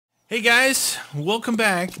Hey guys, welcome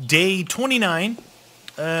back. Day 29.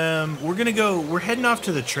 We're heading off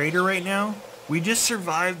to the trader right now. We just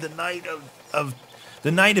survived the night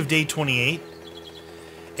of day 28.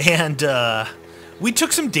 And we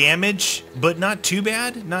took some damage, but not too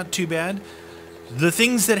bad. Not too bad. The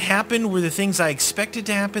things that happened were the things I expected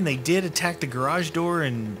to happen. They did attack the garage door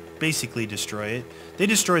and basically destroy it. They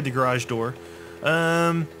destroyed the garage door.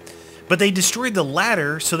 But they destroyed the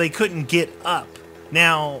ladder so they couldn't get up.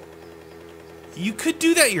 Now, you could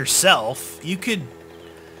do that yourself. You could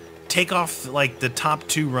take off like the top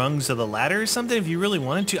two rungs of the ladder or something if you really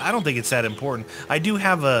wanted to. I don't think it's that important. I do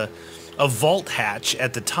have a vault hatch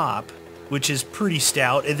at the top, which is pretty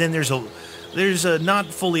stout, and then there's a not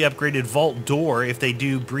fully upgraded vault door if they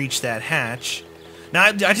do breach that hatch. Now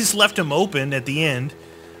I just left them open at the end,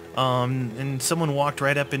 and someone walked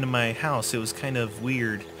right up into my house. It was kind of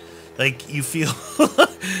weird. Like, you feel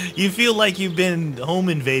you feel like you've been home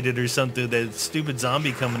invaded or something, that stupid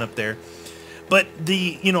zombie coming up there. But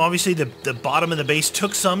obviously the bottom of the base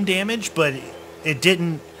took some damage, but it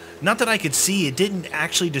didn't, not that I could see, it didn't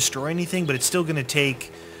actually destroy anything, but it's still going to take,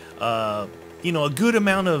 a good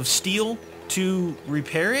amount of steel to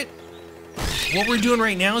repair it. What we're doing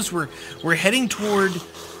right now is we're heading toward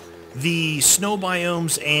the snow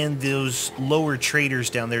biomes and those lower traders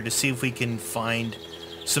down there to see if we can find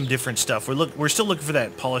some different stuff. We're still looking for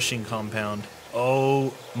that polishing compound.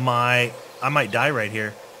 Oh my, I might die right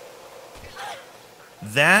here.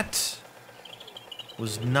 That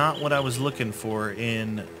was not what I was looking for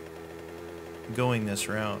in going this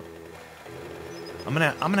route. I'm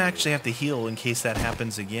gonna actually have to heal in case that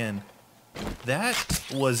happens again. That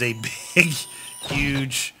was a big,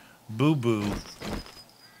 huge boo-boo.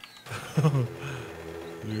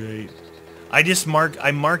 Great.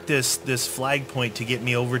 I marked this flag point to get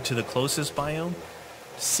me over to the closest biome.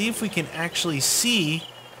 See if we can actually see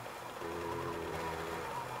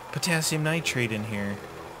potassium nitrate in here.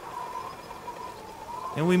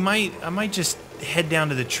 And I might just head down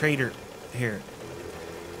to the trader here.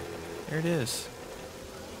 There it is.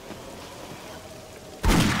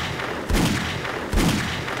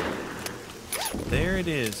 There it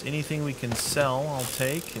is. Anything we can sell, I'll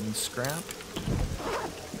take and scrap.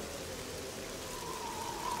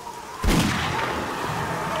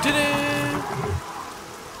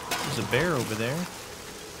 There's a bear over there.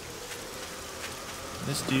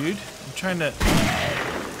 This dude, I'm trying to...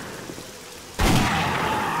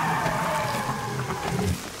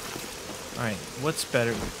 Alright, what's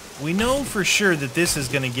better? We know for sure that this is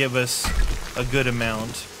going to give us a good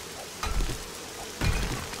amount.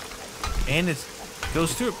 And it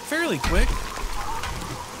goes through it fairly quick.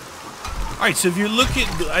 Alright, so if you're looking...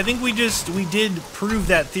 I think we did prove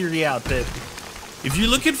that theory out, that if you're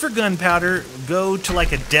looking for gunpowder, go to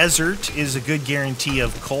like a desert is a good guarantee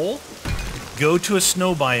of coal. Go to a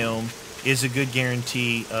snow biome is a good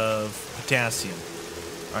guarantee of potassium.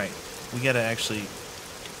 Alright, we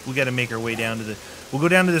gotta make our way down to we'll go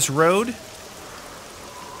down to this road.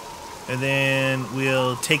 And then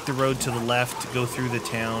we'll take the road to the left, go through the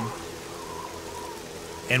town.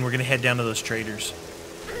 And we're gonna head down to those traders.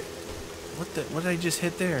 What did I just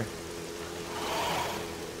hit there?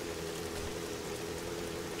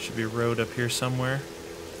 Should be a road up here somewhere.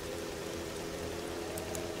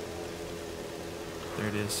 There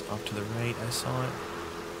it is, off to the right, I saw it.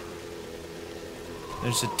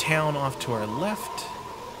 There's a town off to our left.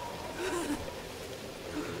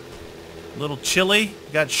 A little chilly.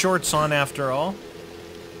 Got shorts on after all.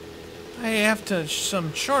 I have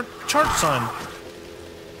some charts on.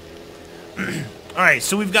 Alright,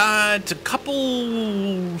 so we've got a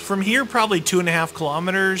couple from here, probably 2.5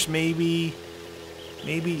 kilometers, maybe,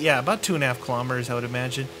 yeah, about 2.5 kilometers, I would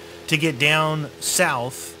imagine, to get down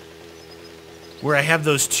south, where I have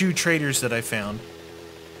those two traders that I found.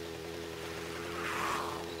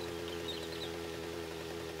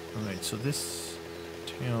 Alright, so this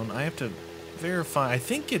town, I have to verify, I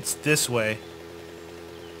think it's this way.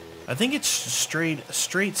 I think it's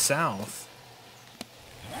straight south.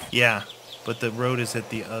 Yeah, but the road is at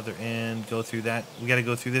the other end. Go through that. We got to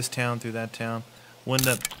go through this town, through that town. We'll end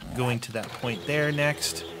up going to that point there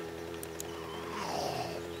next.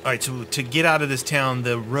 Alright, so to get out of this town,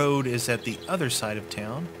 the road is at the other side of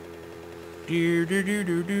town.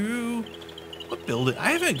 What building?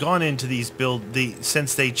 I haven't gone into these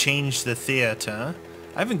since they changed the theater.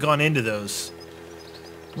 I haven't gone into those.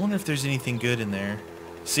 I wonder if there's anything good in there.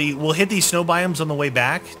 See, we'll hit these snow biomes on the way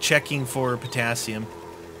back, checking for potassium.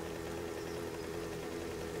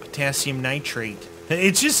 Potassium nitrate.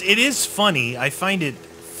 It is funny. I find it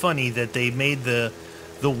funny that they made the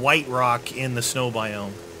white rock in the snow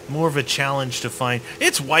biome. more of a challenge to find.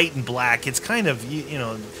 It's white and black. It's kind of, you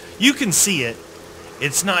know, you can see it.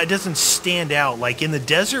 It's not, it doesn't stand out. Like in the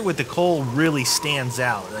desert with the coal really stands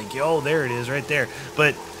out. Like, oh, there it is right there.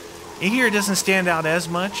 But in here it doesn't stand out as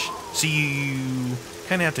much. So you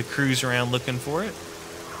kind of have to cruise around looking for it.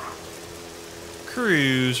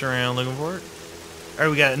 Cruise around looking for it. All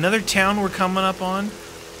right, we got another town we're coming up on.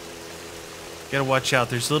 Gotta watch out.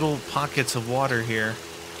 There's little pockets of water here.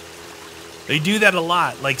 They do that a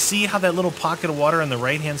lot. Like, see how that little pocket of water on the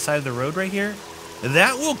right-hand side of the road right here?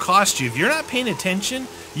 That will cost you. If you're not paying attention,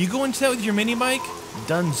 you go into that with your mini bike,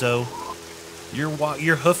 dunzo.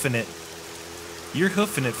 You're hoofing it. You're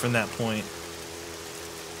hoofing it from that point.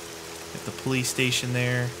 Got the police station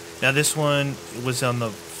there. Now this one was on the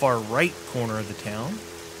far right corner of the town.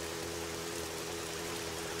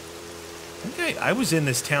 Okay, I was in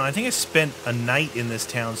this town. I think I spent a night in this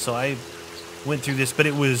town, so I went through this, but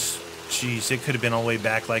it was, geez, it could have been all the way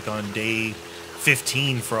back like on day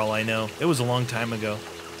 15 for all I know. It was a long time ago.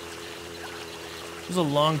 It was a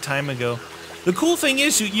long time ago. The cool thing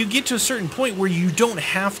is you get to a certain point where you don't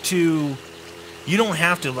have to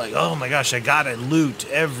like, oh my gosh, I gotta loot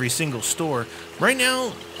every single store. Right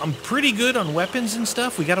now, I'm pretty good on weapons and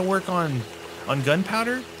stuff. We gotta work on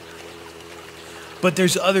gunpowder. But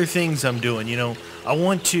there's other things I'm doing, you know. I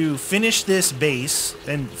want to finish this base,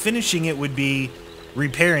 and finishing it would be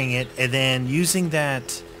repairing it and then using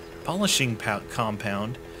that polishing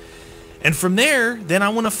compound. And from there, then I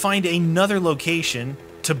want to find another location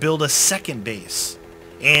to build a second base.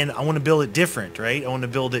 And I want to build it different, right? I want to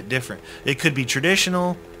build it different. It could be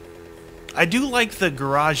traditional. I do like the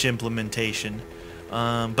garage implementation,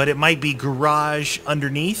 but it might be garage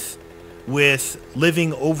underneath with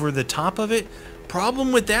living over the top of it.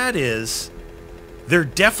 Problem with that is they're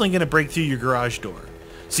definitely going to break through your garage door.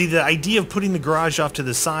 See, the idea of putting the garage off to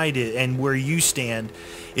the side and where you stand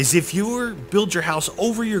is if you build your house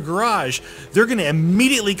over your garage, they're going to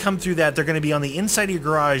immediately come through that. They're going to be on the inside of your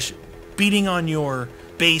garage, beating on your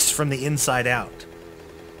base from the inside out.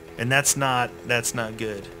 And that's not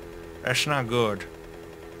good. That's not good.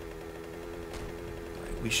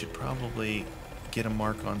 We should probably get a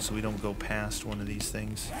mark on so we don't go past one of these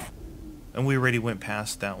things. And we already went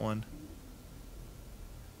past that one.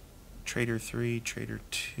 Trader 3, Trader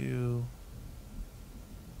 2.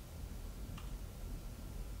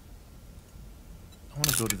 I want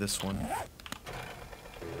to go to this one. I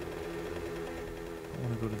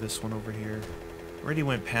want to go to this one over here. Already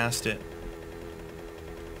went past it.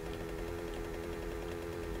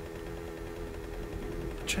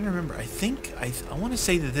 I'm trying to remember. I think I want to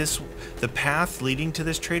say that the path leading to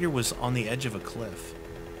this trader was on the edge of a cliff.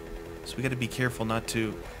 So we got to be careful not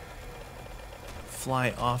to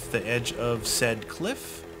fly off the edge of said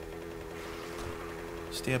cliff.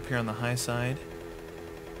 Stay up here on the high side.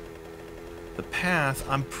 The path,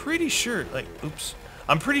 I'm pretty sure, like, oops.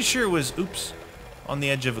 I'm pretty sure it was, oops, on the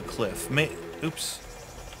edge of a cliff. Oops.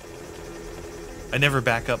 I never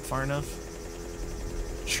back up far enough.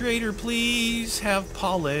 Trader, please have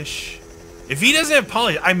polish. If he doesn't have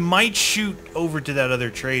polish, I might shoot over to that other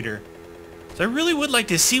trader. So I really would like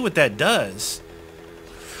to see what that does.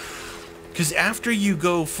 Because after you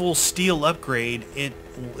go full steel upgrade, it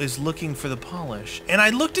is looking for the polish. And I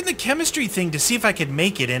looked in the chemistry thing to see if I could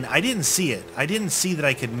make it, and I didn't see it. I didn't see that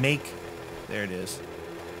I could make... There it is.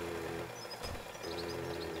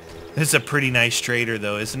 This is a pretty nice trader,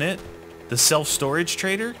 though, isn't it? The self-storage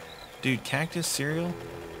trader? Dude, cactus cereal?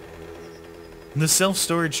 The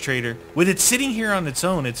self-storage trader. With it sitting here on its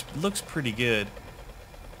own, it looks pretty good.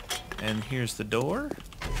 And here's the door.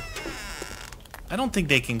 I don't think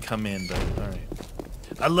they can come in, but alright.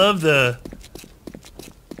 I love the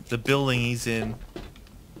building he's in.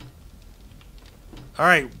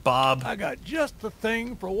 Alright, Bob. I got just the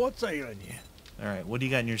thing for what's ailing you. Alright, what do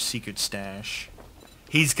you got in your secret stash?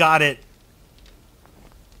 He's got it.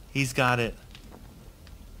 He's got it.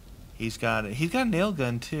 He's got it. He's got a nail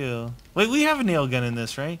gun, too. Wait, we have a nail gun in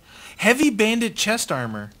this, right? Heavy bandit chest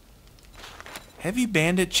armor. Heavy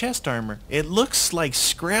bandit chest armor. It looks like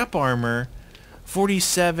scrap armor.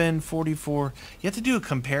 47, 44. You have to do a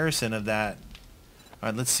comparison of that.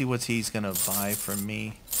 Alright, let's see what he's going to buy from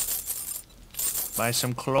me. Buy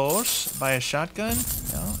some clothes? Buy a shotgun?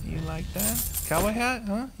 No, you like that? Cowboy hat?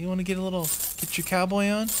 Huh? You want to get your cowboy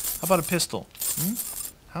on? How about a pistol? Hmm?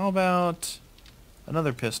 How about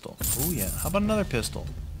another pistol? Oh yeah. How about another pistol?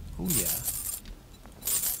 Oh yeah.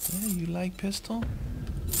 Yeah, you like pistol?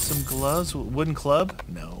 Some gloves? Wooden club?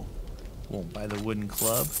 No. Won't buy the wooden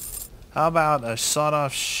club. How about a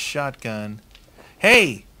sawed-off shotgun?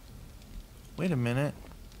 Hey! Wait a minute.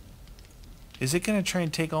 Is it going to try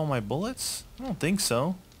and take all my bullets? I don't think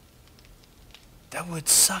so. That would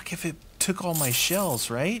suck if it took all my shells,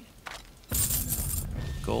 right?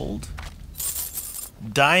 Gold.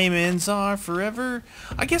 Diamonds are forever.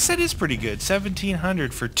 I guess that is pretty good.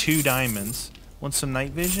 1,700 for 2 diamonds. Want some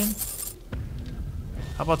night vision?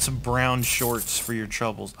 How about some brown shorts for your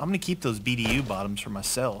troubles? I'm going to keep those BDU bottoms for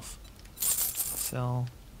myself. Sell.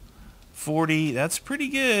 40. That's pretty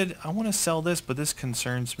good. I want to sell this, but this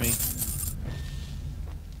concerns me.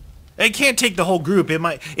 I can't take the whole group.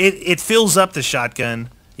 It fills up the shotgun,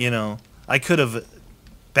 you know. I could have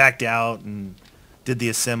backed out and did the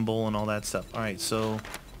assemble and all that stuff. All right, so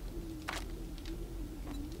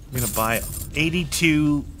I'm going to buy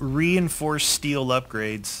 82 reinforced steel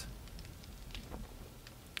upgrades.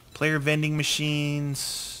 Player vending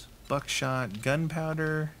machines, buckshot,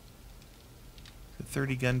 gunpowder,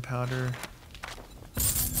 30 gunpowder,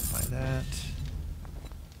 buy that,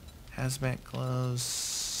 hazmat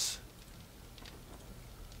gloves.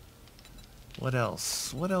 What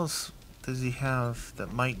else? What else does he have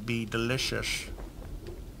that might be delicious?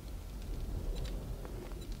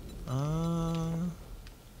 No.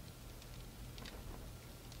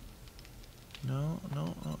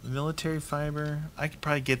 Military fiber. I could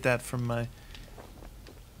probably get that from my...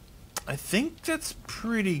 I think that's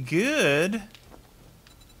pretty good.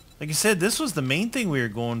 Like I said, this was the main thing we were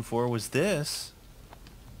going for, was this.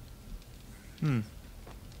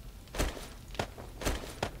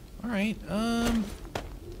 Alright, we're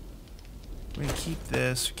gonna keep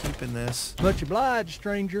this. We're keeping this. Much obliged,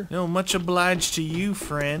 stranger. No, much obliged to you,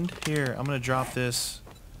 friend. Here, I'm gonna drop this.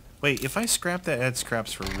 Wait, if I scrap that, that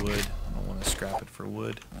scraps for wood. I don't want to scrap it for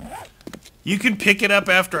wood. You can pick it up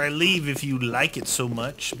after I leave if you like it so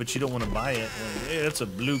much, but you don't want to buy it. Like, hey, that's a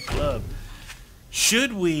blue club.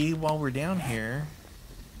 Should we, while we're down here,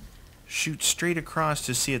 shoot straight across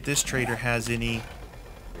to see if this trader has any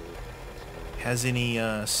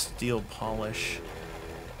steel polish?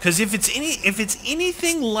 Because if it's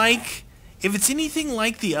anything like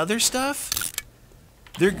the other stuff,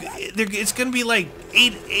 it's gonna be like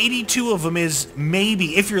 82 of them is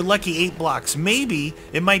maybe, if you're lucky, 8 blocks. Maybe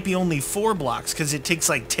it might be only 4 blocks because it takes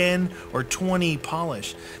like 10 or 20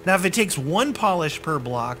 polish. Now if it takes 1 polish per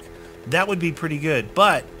block, that would be pretty good,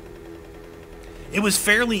 but it was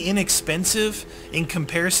fairly inexpensive in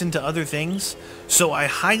comparison to other things, so I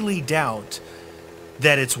highly doubt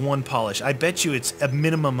that it's 1 polish. I bet you it's a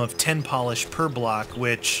minimum of 10 polish per block,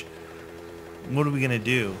 which, what are we gonna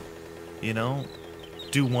do? You know?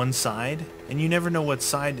 Do one side? And you never know what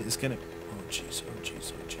side is gonna... Oh jeez, oh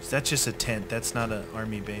jeez, oh jeez. That's just a tent. That's not an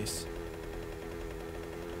army base.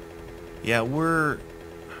 Yeah, we're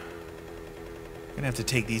gonna have to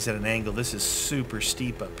take these at an angle. This is super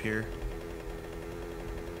steep up here.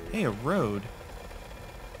 Hey, a road.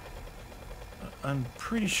 I'm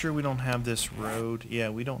pretty sure we don't have this road. Yeah,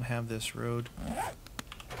 we don't have this road.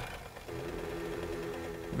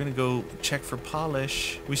 We're gonna go check for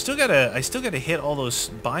polish. I still gotta hit all those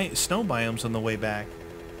snow biomes on the way back.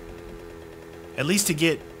 At least to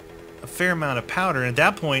get a fair amount of powder. And at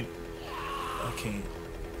that point, okay,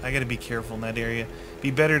 I gotta be careful in that area. Be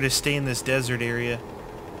better to stay in this desert area,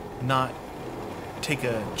 not take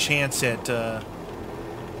a chance at.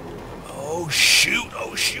 Oh shoot!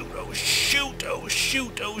 Oh shoot! Oh shoot! Oh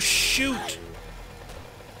shoot! Oh shoot!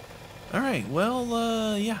 All right.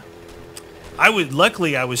 Well, yeah.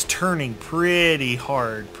 Luckily I was turning pretty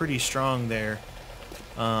hard, pretty strong there.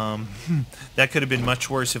 That could have been much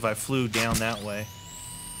worse if I flew down that way.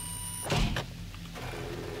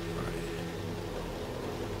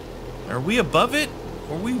 Are we above it?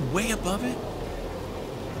 Are we way above it?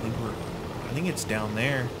 I think it's down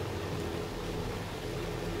there.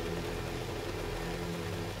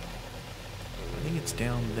 I think it's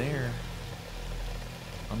down there.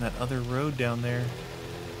 On that other road down there.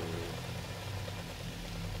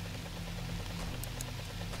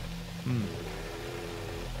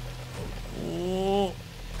 Oh,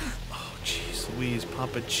 jeez Louise,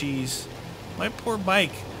 Papa Cheese. My poor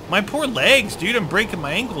bike. My poor legs, dude. I'm breaking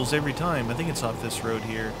my ankles every time. I think it's off this road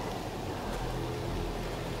here.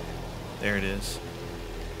 There it is.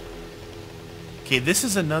 Okay, this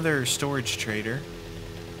is another storage trader.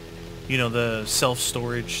 You know, the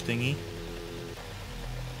self-storage thingy.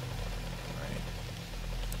 Alright.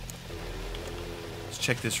 Let's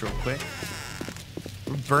check this real quick.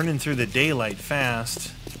 We're burning through the daylight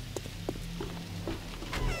fast.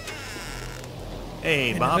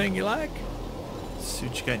 Hey, Bob. Anything you like? See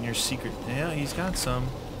what you got in your secret. Yeah, he's got some.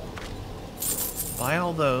 Buy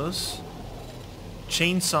all those.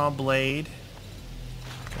 Chainsaw blade.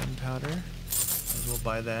 Gunpowder. Might as well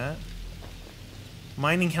buy that.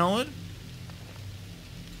 Mining helmet.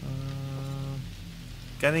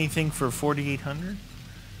 Got anything for 4,800?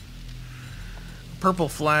 Purple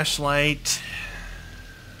flashlight.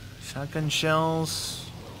 Shotgun shells.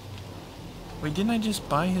 Wait, didn't I just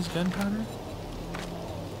buy his gunpowder?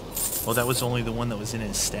 Oh, that was only the one that was in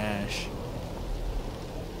his stash.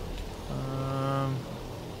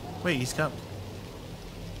 Wait, he's got...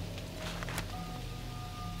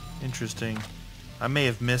 Interesting. I may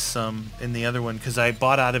have missed some in the other one because I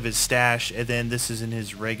bought out of his stash and then this is in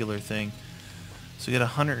his regular thing. So we got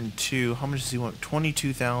 102. How much does he want?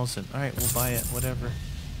 22,000. All right, we'll buy it. Whatever.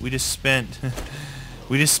 We just spent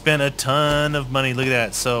we just spent a ton of money. Look at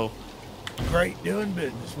that. So Great doing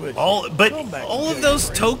business with you. all of those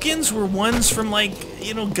tokens were ones from, like,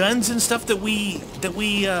 you know, guns and stuff that we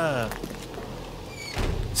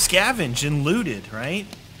scavenged and looted, right?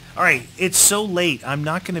 All right, it's so late. I'm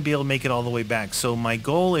not going to be able to make it all the way back. So my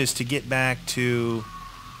goal is to get back to...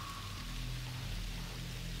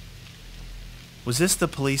 Was this the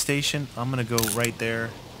police station? I'm going to go right there.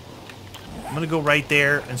 I'm going to go right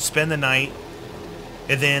there and spend the night.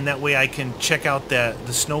 And then that way I can check out the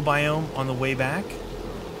snow biome on the way back.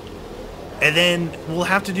 And then we'll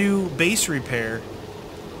have to do base repair.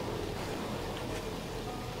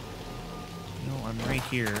 You know, I'm right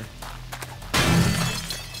here.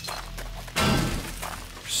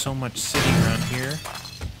 There's so much sitting around here.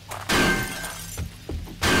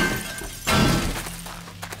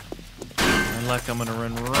 My luck, I'm gonna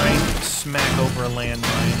run right smack over a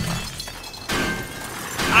landmine.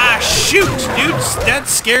 Ah, shoot! Dude, that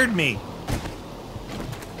scared me.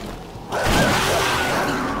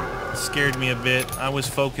 Scared me a bit. I was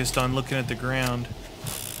focused on looking at the ground.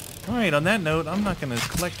 Alright, on that note, I'm not gonna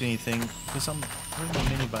collect anything because where's my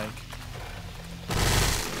mini bike?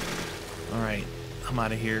 Alright, I'm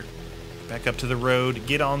out of here. Back up to the road.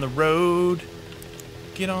 Get on the road.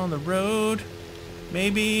 Get on the road.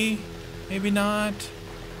 Maybe. Maybe not.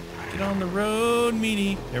 Get on the road,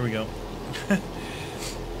 meaty. There we go.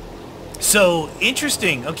 So,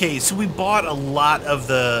 interesting. Okay, so we bought a lot of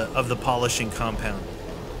the polishing compound.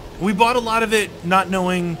 We bought a lot of it not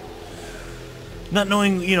knowing,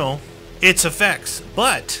 you know, its effects.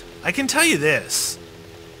 But I can tell you this.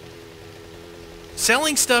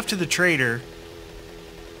 Selling stuff to the trader,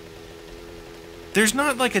 there's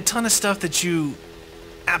not like a ton of stuff that you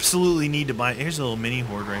absolutely need to buy. Here's a little mini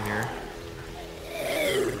horde right here.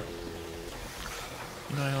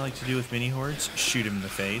 You know what I like to do with mini hordes? Shoot him in the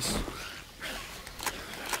face.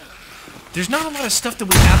 There's not a lot of stuff that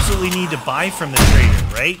we absolutely need to buy from the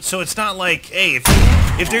trader, right? So it's not like, hey,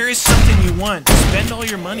 if there is something you want, spend all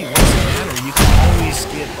your money. What does it matter? You can always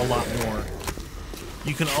get a lot more.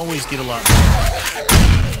 You can always get a lot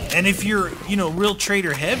more. And if you're, you know, real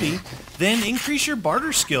trader heavy, then increase your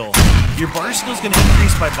barter skill. Your barter skill is going to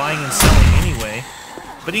increase by buying and selling anyway.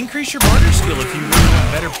 But increase your barter skill if you really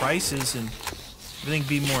want better prices and everything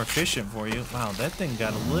be more efficient for you. Wow, that thing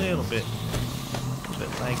got a little bit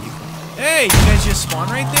laggy. Hey, you guys just spawn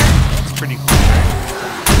right there? That's pretty cool.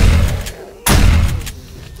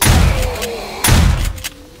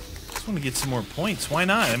 Just want to get some more points. Why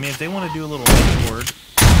not? I mean, if they want to do a little board.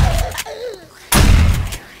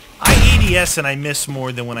 I ADS and I miss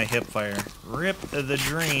more than when I hip fire. Rip the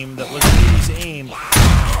dream that was Petey's aim.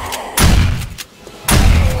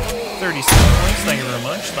 30 skill points. Thank you very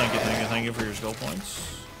much. Thank you for your skill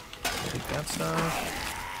points. Take that stuff.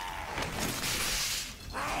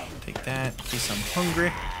 Take that, in case I'm hungry.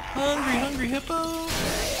 Hungry hippo.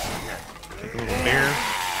 Take a little bear.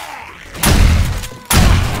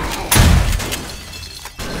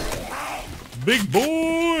 Big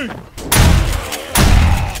boy!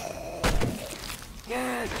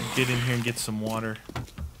 Get in here and get some water.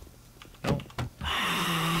 Nope.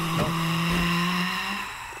 Nope.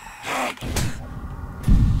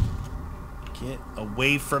 Get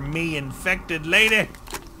away from me, infected lady!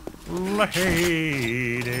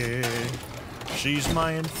 Lady, she's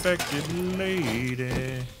my infected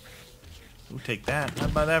lady. We'll take that.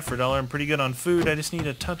 I'd buy that for $1. I'm pretty good on food. I just need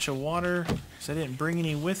a touch of water because I didn't bring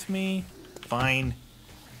any with me. Fine.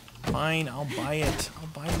 Fine, I'll buy it. I'll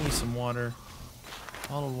buy me some water.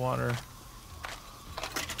 Bottled water.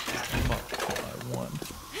 One.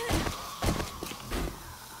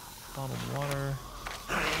 Bottled water.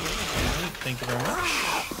 Thank you very much.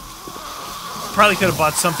 Probably could have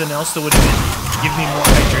bought something else that would have given me more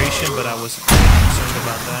hydration, but I wasn't concerned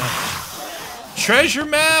about that. Treasure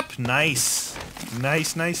map! Nice.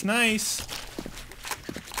 Nice.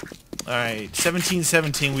 Alright,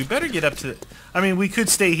 1717. We better get up to... I mean, we could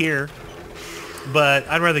stay here, but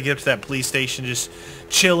I'd rather get up to that police station, just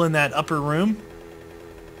chill in that upper room,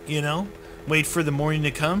 you know? wait for the morning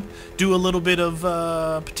to come, do a little bit of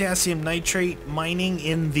potassium nitrate mining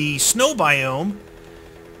in the snow biome,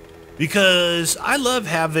 because I love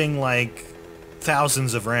having like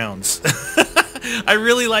thousands of rounds. I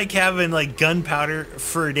really like having like gunpowder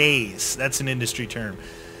for days. That's an industry term.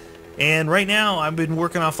 And right now I've been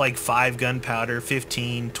working off like 5 gunpowder,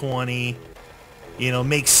 15, 20, you know,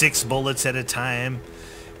 make 6 bullets at a time.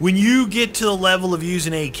 When you get to the level of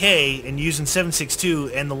using AK and using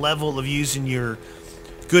 7.62 and the level of using your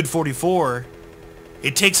good 44,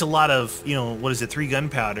 it takes a lot of, you know, what is it, 3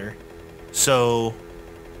 gunpowder. So,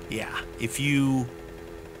 yeah, if you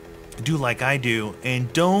do like I do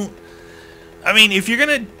and don't, I mean, if you're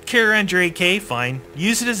going to carry around your AK, fine.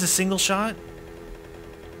 Use it as a single shot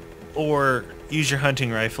or use your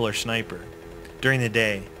hunting rifle or sniper during the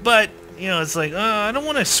day. But, you know, it's like, I don't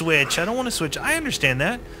want to switch. I don't want to switch. I understand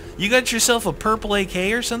that. You got yourself a purple AK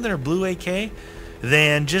or something, or blue AK,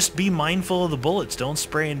 then just be mindful of the bullets. Don't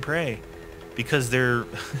spray and pray, because they're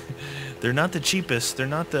they're not the cheapest. They're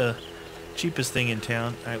not the cheapest thing in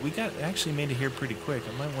town. All right, we actually made it here pretty quick.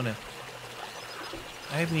 I might want to.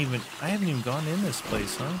 I haven't even gone in this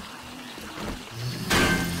place, huh?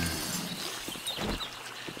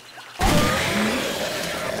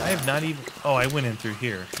 I have not even. Oh, I went in through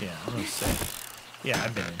here. Yeah, I'm gonna say. Yeah,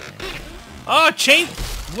 I've been in here. Oh,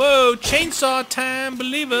 whoa, chainsaw time,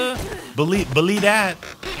 believer. Believe that.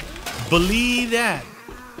 Believe that.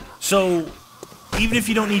 So, even if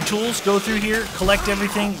you don't need tools, go through here, collect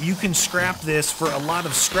everything. You can scrap this for a lot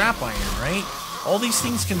of scrap iron, right? All these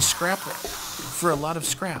things can scrap for a lot of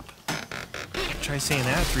scrap. Try saying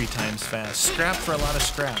that 3 times fast. Scrap for a lot of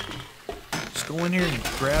scrap. Just go in here and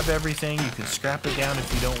grab everything. You can scrap it down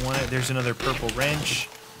if you don't want it. There's another purple wrench.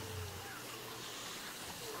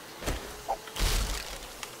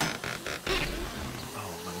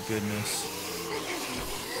 Goodness.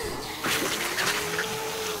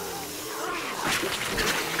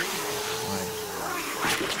 Right.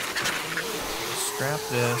 Scrap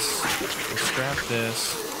this. We'll scrap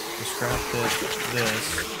this. We'll scrap this.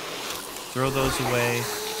 Throw those away.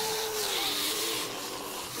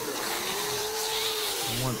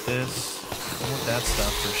 I want this. I want that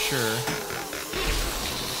stuff for sure.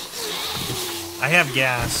 I have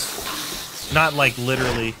gas. Not like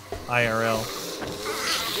literally IRL.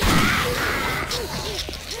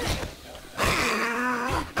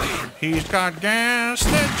 He's got gas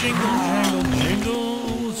that jingle, jangle,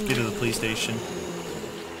 jingle. Let's get to the police station.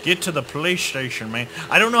 Get to the police station, man.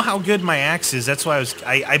 I don't know how good my axe is. That's why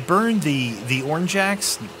I burned the orange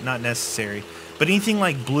axe. Not necessary. But anything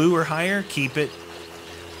like blue or higher, keep it.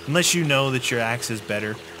 Unless you know that your axe is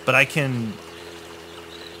better. But I can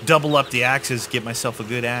double up the axes, get myself a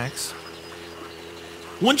good axe.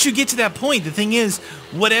 Once you get to that point, the thing is,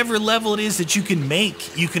 whatever level it is that you can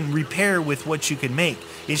make, you can repair with what you can make.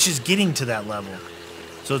 It's just getting to that level.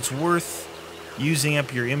 So it's worth using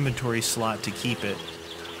up your inventory slot to keep it.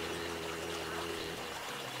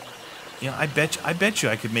 You know, I bet you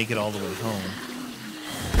I could make it all the way home.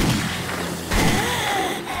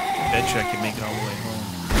 I bet you I could make it all the way home.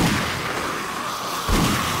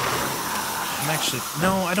 I'm actually...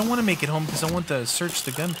 No, I don't want to make it home because I want to search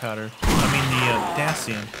the gunpowder. I mean the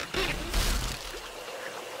potassium.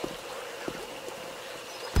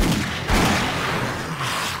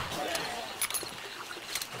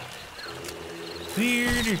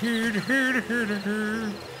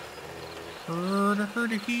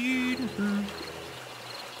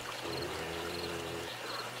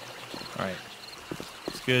 Alright.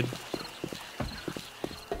 It's good.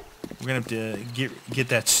 We're gonna have to get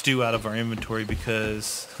that stew out of our inventory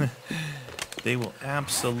because they will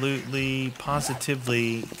absolutely,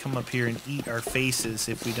 positively come up here and eat our faces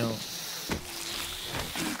if we don't.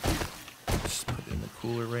 Just put it in the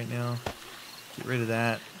cooler right now. Get rid of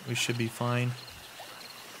that. We should be fine.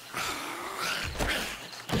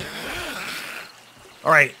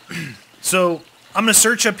 Alright, so I'm going to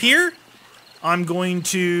search up here. I'm going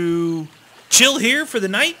to chill here for the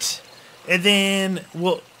night. And then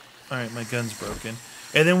we'll... Alright, my gun's broken.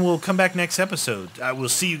 And then we'll come back next episode. I will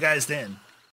see you guys then.